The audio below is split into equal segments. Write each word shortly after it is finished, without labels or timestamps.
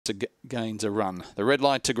gains a run. The red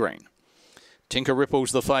light to green. Tinker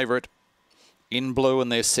Ripple's the favourite. In blue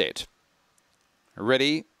and they're set.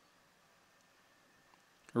 Ready.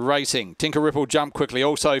 Racing. Tinker Ripple jump quickly.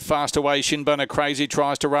 Also fast away. Shinburner Crazy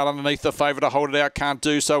tries to rail underneath the favourite to hold it out. Can't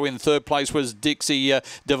do so. In third place was Dixie,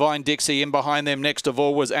 Divine Dixie. In behind them next of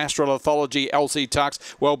all was Astrolithology, Elsie Tux.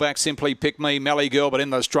 Well back Simply Pick Me, Melly Girl, but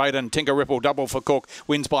in the straight and Tinker Ripple double for Cook.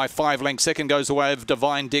 Wins by 5 lengths. Second goes the way of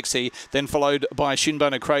Divine Dixie. Then followed by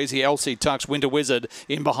Shinburner Crazy, Elsie Tux, Winter Wizard.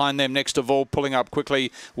 In behind them next of all, pulling up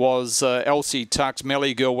quickly was Elsie Tux,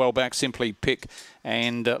 Melly Girl, well back Simply Pick.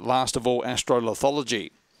 And last of all,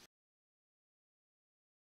 Astrolithology.